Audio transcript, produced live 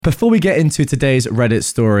Before we get into today's Reddit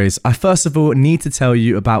stories, I first of all need to tell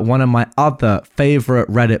you about one of my other favorite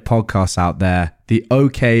Reddit podcasts out there, the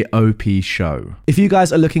OKOP Show. If you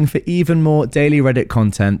guys are looking for even more daily Reddit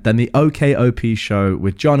content, then the OKOP Show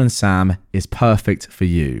with John and Sam is perfect for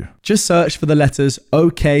you. Just search for the letters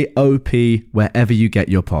OKOP wherever you get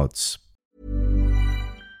your pods.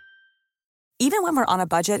 Even when we're on a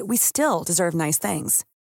budget, we still deserve nice things.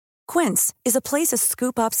 Quince is a place to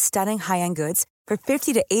scoop up stunning high-end goods for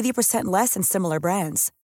 50 to 80% less than similar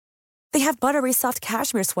brands. They have buttery soft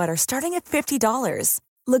cashmere sweaters starting at $50,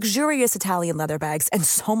 luxurious Italian leather bags, and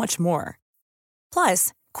so much more.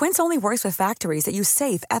 Plus, Quince only works with factories that use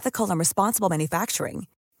safe, ethical, and responsible manufacturing.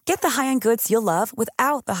 Get the high-end goods you'll love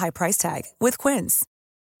without the high price tag with Quince.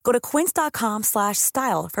 Go to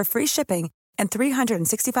quince.com/style for free shipping and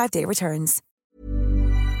 365-day returns.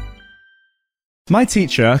 My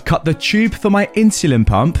teacher cut the tube for my insulin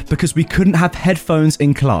pump because we couldn't have headphones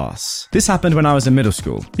in class. This happened when I was in middle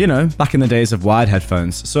school. You know, back in the days of wired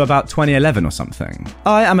headphones, so about 2011 or something.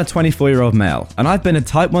 I am a 24-year-old male, and I've been a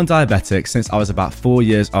type 1 diabetic since I was about 4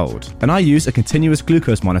 years old. And I use a continuous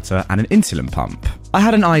glucose monitor and an insulin pump. I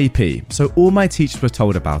had an IEP, so all my teachers were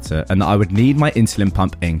told about it and that I would need my insulin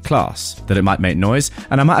pump in class, that it might make noise,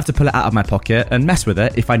 and I might have to pull it out of my pocket and mess with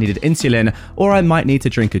it if I needed insulin, or I might need to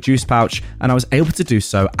drink a juice pouch, and I was able to do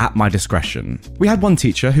so at my discretion. We had one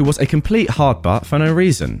teacher who was a complete hardbutt for no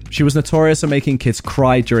reason. She was notorious for making kids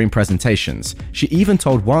cry during presentations. She even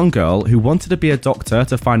told one girl who wanted to be a doctor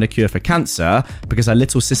to find a cure for cancer, because her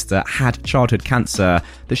little sister had childhood cancer,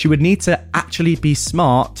 that she would need to actually be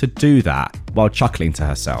smart to do that, while chuckling to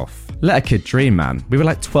herself. Let a kid dream, man. We were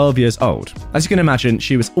like 12 years old. As you can imagine,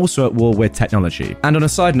 she was also at war with technology. And on a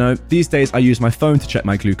side note, these days I use my phone to check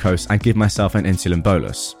my glucose and give myself an insulin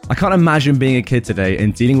bolus. I can't imagine being a kid today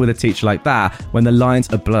and dealing with a teacher like that when the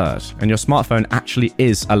lines are blurred and your smartphone actually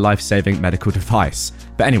is a life-saving medical device.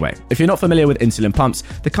 But anyway, if you're not familiar with insulin pumps,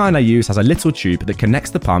 the kind I use has a little tube that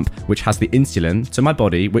connects the pump, which has the insulin, to my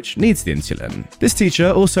body, which needs the insulin. This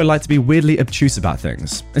teacher also liked to be weirdly obtuse about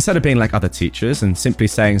things. Instead of being like other teachers and simply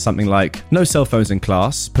saying something like, no cell phones in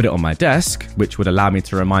class, put it on my desk, which would allow me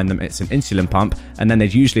to remind them it's an insulin pump, and then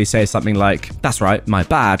they'd usually say something like, that's right, my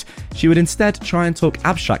bad, she would instead try and talk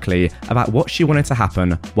abstractly about what she wanted to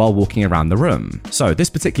happen while walking around the room. So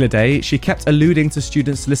this particular day, she kept alluding to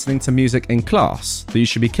students listening to music in class, that you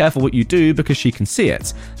should be careful what you do because she can see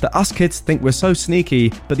it, that us kids think we're so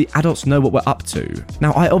sneaky, but the adults know what we're up to.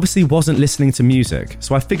 Now, I obviously wasn't listening to music,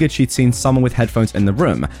 so I figured she'd seen someone with headphones in the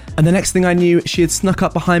room, and the next thing I knew, she had snuck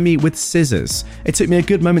up behind me with scissors. It took me a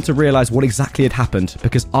good moment to realize what exactly had happened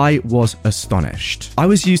because I was astonished. I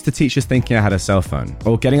was used to teachers thinking I had a cell phone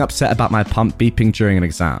or getting upset about my pump beeping during an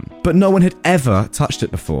exam, but no one had ever touched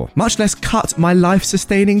it before, much less cut my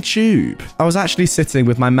life-sustaining tube. I was actually sitting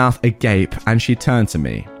with my mouth agape and she turned to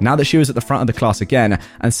me, now that she was at the front of the class again,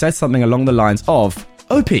 and said something along the lines of,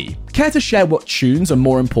 OP, care to share what tunes are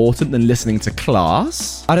more important than listening to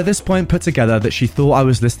class? I'd at this point put together that she thought I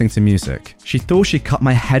was listening to music. She thought she cut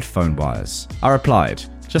my headphone wires. I replied,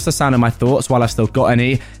 just the sound of my thoughts while I've still got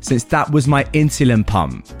any, since that was my insulin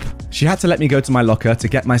pump. She had to let me go to my locker to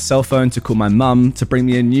get my cell phone to call my mum to bring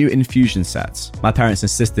me a new infusion set. My parents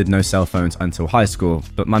insisted no cell phones until high school,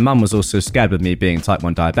 but my mum was also scared with me being type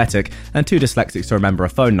 1 diabetic and too dyslexic to remember a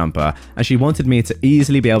phone number, and she wanted me to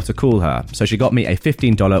easily be able to call her, so she got me a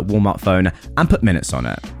 $15 Walmart phone and put minutes on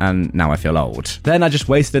it, and now I feel old. Then I just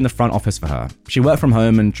waited in the front office for her. She worked from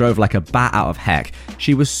home and drove like a bat out of heck.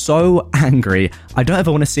 She was so angry, I don't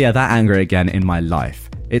ever want to see her that angry again in my life.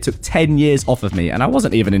 It took 10 years off of me and I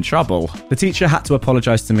wasn't even in trouble. The teacher had to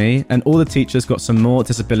apologize to me and all the teachers got some more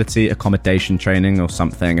disability accommodation training or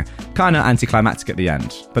something. Kinda anticlimactic at the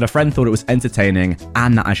end, but a friend thought it was entertaining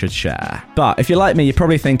and that I should share. But if you're like me, you're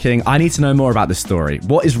probably thinking, I need to know more about this story.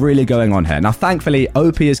 What is really going on here? Now, thankfully,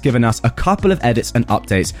 OP has given us a couple of edits and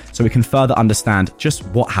updates so we can further understand just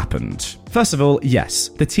what happened. First of all, yes,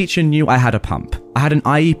 the teacher knew I had a pump. I had an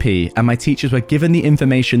IEP and my teachers were given the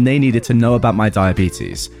information they needed to know about my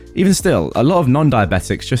diabetes. Even still, a lot of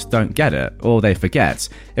non-diabetics just don't get it, or they forget.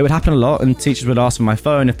 It would happen a lot and teachers would ask for my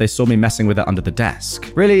phone if they saw me messing with it under the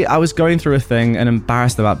desk. Really, I was going through a thing and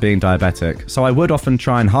embarrassed about being diabetic, so I would often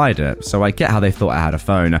try and hide it, so I get how they thought I had a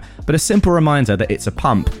phone, but a simple reminder that it's a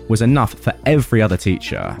pump was enough for every other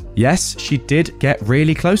teacher. Yes, she did get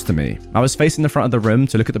really close to me. I was facing the front of the room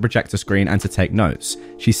to look at the projector screen and to take notes.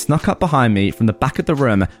 She snuck up behind me from the back of the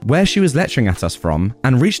room where she was lecturing at us from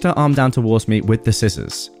and reached her arm down towards me with the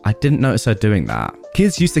scissors. I didn't notice her doing that.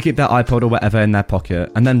 Kids used to keep their iPod or whatever in their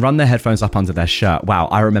pocket and then run their headphones up under their shirt. Wow,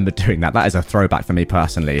 I remember doing that. That is a throwback for me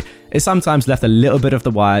personally. It sometimes left a little bit of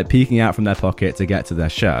the wire peeking out from their pocket to get to their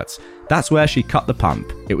shirts. That's where she cut the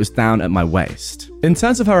pump. It was down at my waist. In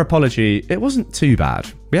terms of her apology, it wasn't too bad.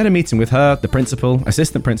 We had a meeting with her, the principal,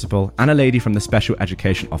 assistant principal, and a lady from the special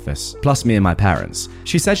education office, plus me and my parents.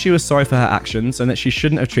 She said she was sorry for her actions and that she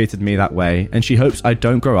shouldn't have treated me that way, and she hopes I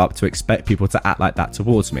don't grow up to expect people to act like that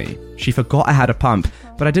towards me. She forgot I had a pump,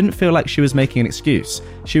 but I didn't feel like she was making an excuse.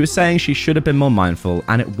 She was saying she should have been more mindful,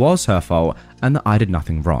 and it was her fault, and that I did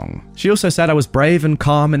nothing wrong. She also said I was brave and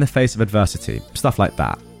calm in the face of adversity, stuff like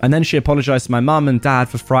that. And then she apologised to my mum and dad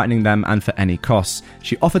for frightening them and for any costs.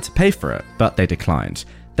 She offered to pay for it, but they declined.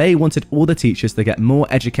 They wanted all the teachers to get more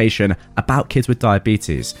education about kids with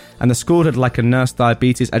diabetes, and the school had like a nurse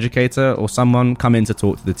diabetes educator or someone come in to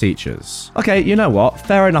talk to the teachers. Okay, you know what?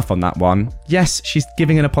 Fair enough on that one. Yes, she's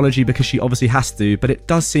giving an apology because she obviously has to, but it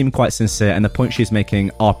does seem quite sincere and the points she's making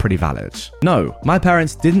are pretty valid. No, my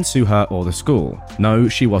parents didn't sue her or the school. No,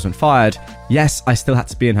 she wasn't fired. Yes, I still had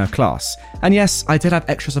to be in her class. And yes, I did have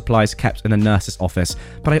extra supplies kept in the nurse's office,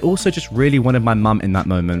 but I also just really wanted my mum in that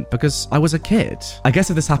moment because I was a kid. I guess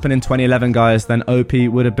if this happened in 2011, guys, then OP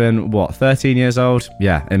would have been, 13 years old?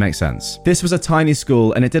 Yeah, it makes sense. This was a tiny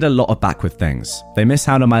school and it did a lot of backward things. They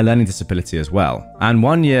mishandled my learning disability as well. And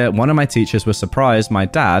one year, one of my teachers was surprised my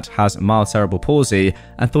dad has mild cerebral palsy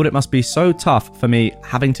and thought it must be so tough for me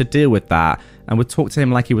having to deal with that, and would talk to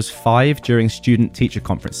him like he was 5 during student-teacher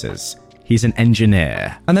conferences. He's an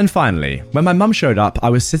engineer. And then finally, when my mum showed up, I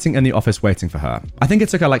was sitting in the office waiting for her. I think it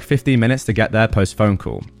took her like 15 minutes to get there post phone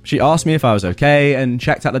call. She asked me if I was okay and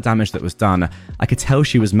checked out the damage that was done. I could tell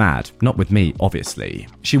she was mad, not with me, obviously.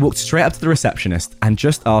 She walked straight up to the receptionist and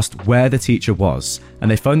just asked where the teacher was, and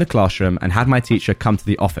they phoned the classroom and had my teacher come to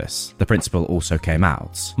the office. The principal also came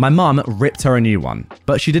out. My mum ripped her a new one,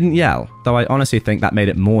 but she didn't yell, though I honestly think that made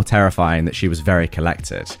it more terrifying that she was very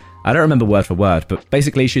collected. I don't remember word for word, but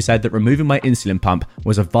basically she said that removing my insulin pump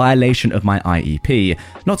was a violation of my IEP,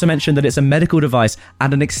 not to mention that it's a medical device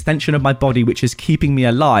and an extension of my body which is keeping me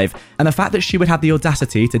alive, and the fact that she would have the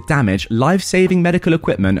audacity to damage life-saving medical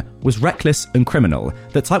equipment was reckless and criminal,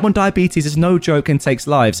 that type 1 diabetes is no joke and takes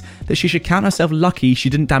lives, that she should count herself lucky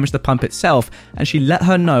she didn't damage the pump itself, and she let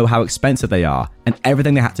her know how expensive they are, and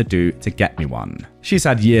everything they had to do to get me one. She's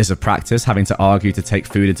had years of practice having to argue to take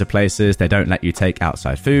food into places they don't let you take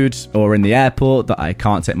outside food, or in the airport that I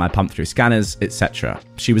can't take my pump through scanners, etc.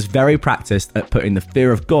 She was very practiced at putting the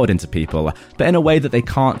fear of God into people, but in a way that they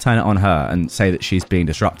can't turn it on her and say that she's being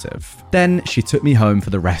disruptive. Then she took me home for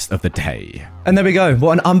the rest of the day. And there we go.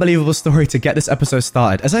 What an unbelievable story to get this episode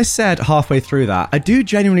started. As I said halfway through that, I do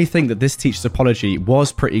genuinely think that this teacher's apology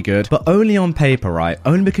was pretty good, but only on paper, right?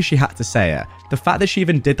 Only because she had to say it. The fact that she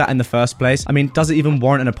even did that in the first place, I mean, does it even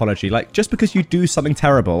warrant an apology? Like, just because you do something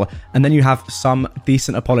terrible and then you have some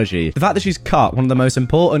decent apology, the fact that she's cut one of the most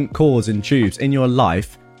important cords and tubes in your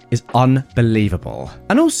life is unbelievable.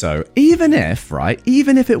 And also, even if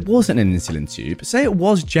it wasn't an insulin tube, say it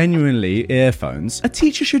was genuinely earphones, a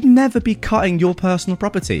teacher should never be cutting your personal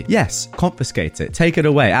property. Yes, confiscate it, take it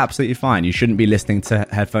away, absolutely fine. You shouldn't be listening to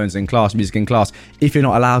headphones in class, music in class, if you're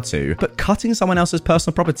not allowed to. But cutting someone else's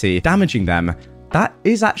personal property, damaging them, that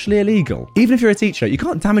is actually illegal. Even if you're a teacher, you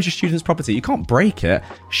can't damage a student's property. You can't break it.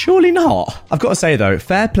 Surely not. I've got to say though,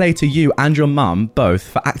 fair play to you and your mum both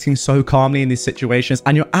for acting so calmly in these situations.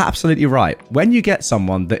 And you're absolutely right. When you get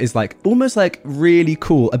someone that is like almost like really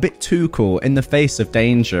cool, a bit too cool in the face of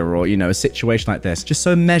danger or, a situation like this, just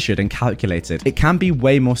so measured and calculated, it can be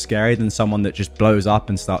way more scary than someone that just blows up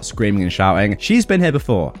and starts screaming and shouting. She's been here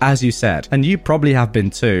before, as you said, and you probably have been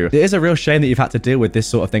too. It is a real shame that you've had to deal with this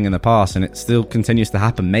sort of thing in the past, and it still continues to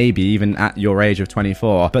happen, maybe even at your age of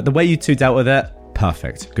 24. But the way you two dealt with it,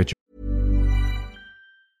 perfect. Good job.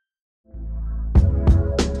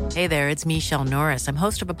 Hey there, it's Michelle Norris. I'm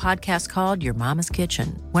host of a podcast called Your Mama's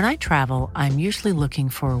Kitchen. When I travel, I'm usually looking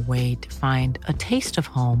for a way to find a taste of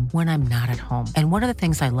home when I'm not at home. And one of the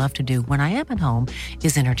things I love to do when I am at home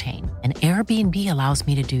is entertain. And Airbnb allows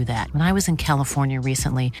me to do that. When I was in California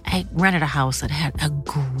recently, I rented a house that had a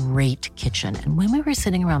great kitchen. And when we were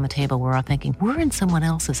sitting around the table, we were all thinking, we're in someone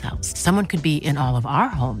else's house. Someone could be in all of our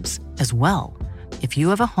homes as well. If you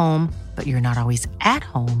have a home, but you're not always at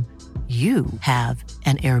home, you have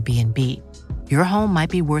an Airbnb. Your home might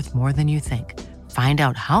be worth more than you think. Find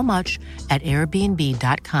out how much at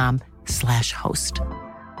airbnb.com/host.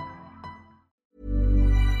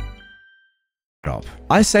 up.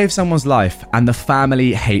 I saved someone's life and the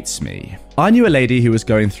family hates me. I knew a lady who was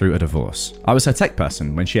going through a divorce. I was her tech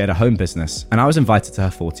person when she had a home business and I was invited to her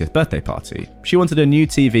 40th birthday party. She wanted a new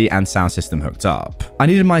TV and sound system hooked up. I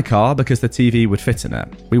needed my car because the TV would fit in it.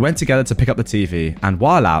 We went together to pick up the TV and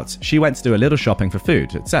while out, she went to do a little shopping for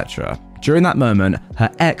food, etc. During that moment,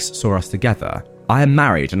 her ex saw us together. I am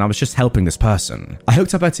married and I was just helping this person. I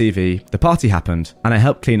hooked up her TV, the party happened, and I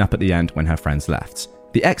helped clean up at the end when her friends left.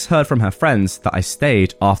 The ex heard from her friends that I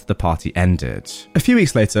stayed after the party ended. A few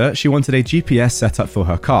weeks later, she wanted a GPS set up for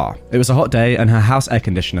her car. It was a hot day and her house air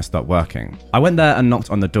conditioner stopped working. I went there and knocked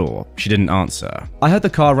on the door. She didn't answer. I heard the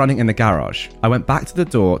car running in the garage. I went back to the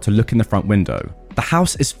door to look in the front window. The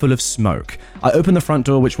house is full of smoke. I opened the front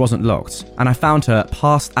door, which wasn't locked, and I found her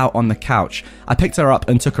passed out on the couch. I picked her up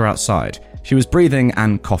and took her outside. She was breathing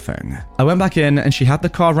and coughing. I went back in and she had the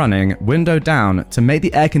car running, window down, to make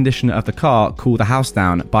the air conditioner of the car cool the house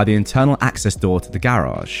down by the internal access door to the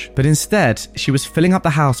garage. But instead, she was filling up the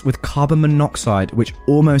house with carbon monoxide, which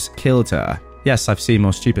almost killed her. Yes, I've seen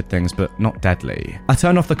more stupid things, but not deadly. I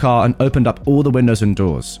turned off the car and opened up all the windows and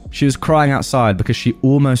doors. She was crying outside because she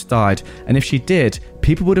almost died, and if she did,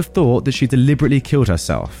 people would have thought that she deliberately killed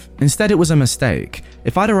herself. Instead, it was a mistake.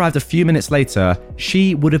 If I'd arrived a few minutes later,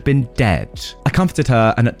 she would have been dead. I comforted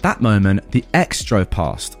her, and at that moment, the ex drove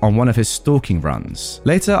past on one of his stalking runs.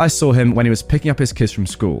 Later, I saw him when he was picking up his kids from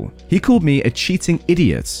school. He called me a cheating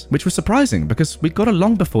idiot, which was surprising because we got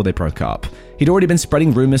along before they broke up. He'd already been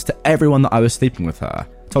spreading rumors to everyone that I was sleeping with her.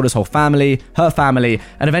 Told his whole family, her family,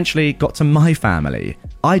 and eventually got to my family.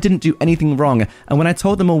 I didn't do anything wrong, and when I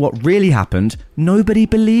told them all what really happened, nobody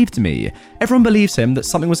believed me. Everyone believes him that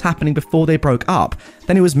something was happening before they broke up,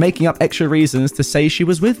 then he was making up extra reasons to say she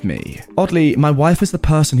was with me. Oddly, my wife is the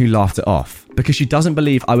person who laughed it off, because she doesn't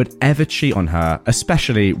believe I would ever cheat on her,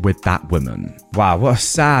 especially with that woman. Wow, what a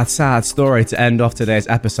sad, sad story to end off today's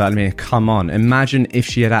episode. I mean, come on, imagine if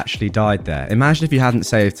she had actually died there. Imagine if you hadn't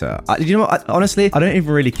saved her. You know what, honestly, I don't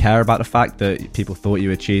even really care about the fact that people thought you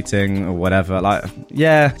were cheating or whatever. Like,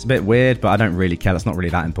 yeah, it's a bit weird, but I don't really care. That's not really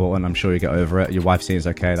that important. I'm sure you get over it. Your wife seems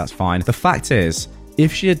okay, that's fine. The fact is,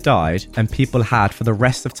 if she had died and people had, for the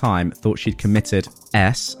rest of time, thought she'd committed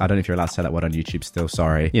I don't know if you're allowed to say that word on YouTube still,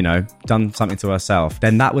 sorry, done something to herself,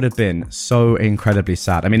 then that would have been so incredibly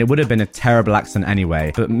sad. I mean, it would have been a terrible accident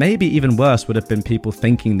anyway, but maybe even worse would have been people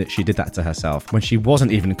thinking that she did that to herself when she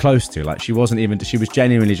wasn't even close to, she was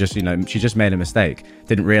genuinely just, she just made a mistake,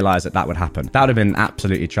 didn't realize that would happen. That would have been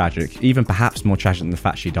absolutely tragic, even perhaps more tragic than the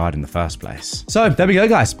fact she died in the first place. So there we go,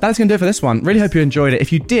 guys. That's going to do it for this one. Really hope you enjoyed it.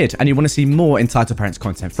 If you did, and you want to see more Entitled Parents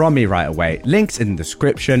content from me right away, links in the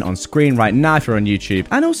description on screen right now if you're on YouTube.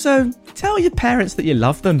 And also, tell your parents that you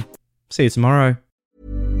love them. See you tomorrow.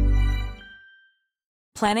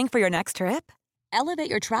 Planning for your next trip? Elevate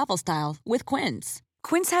your travel style with Quince.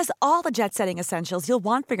 Quince has all the jet-setting essentials you'll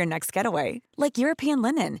want for your next getaway, like European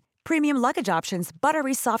linen, premium luggage options,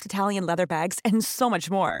 buttery soft Italian leather bags, and so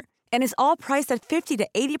much more. And is all priced at 50 to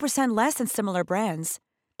 80% less than similar brands.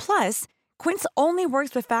 Plus, Quince only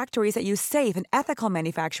works with factories that use safe and ethical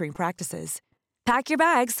manufacturing practices. Pack your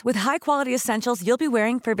bags with high-quality essentials you'll be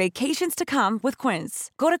wearing for vacations to come with Quince.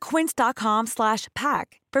 Go to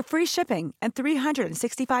quince.com/pack for free shipping and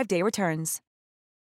 365-day returns.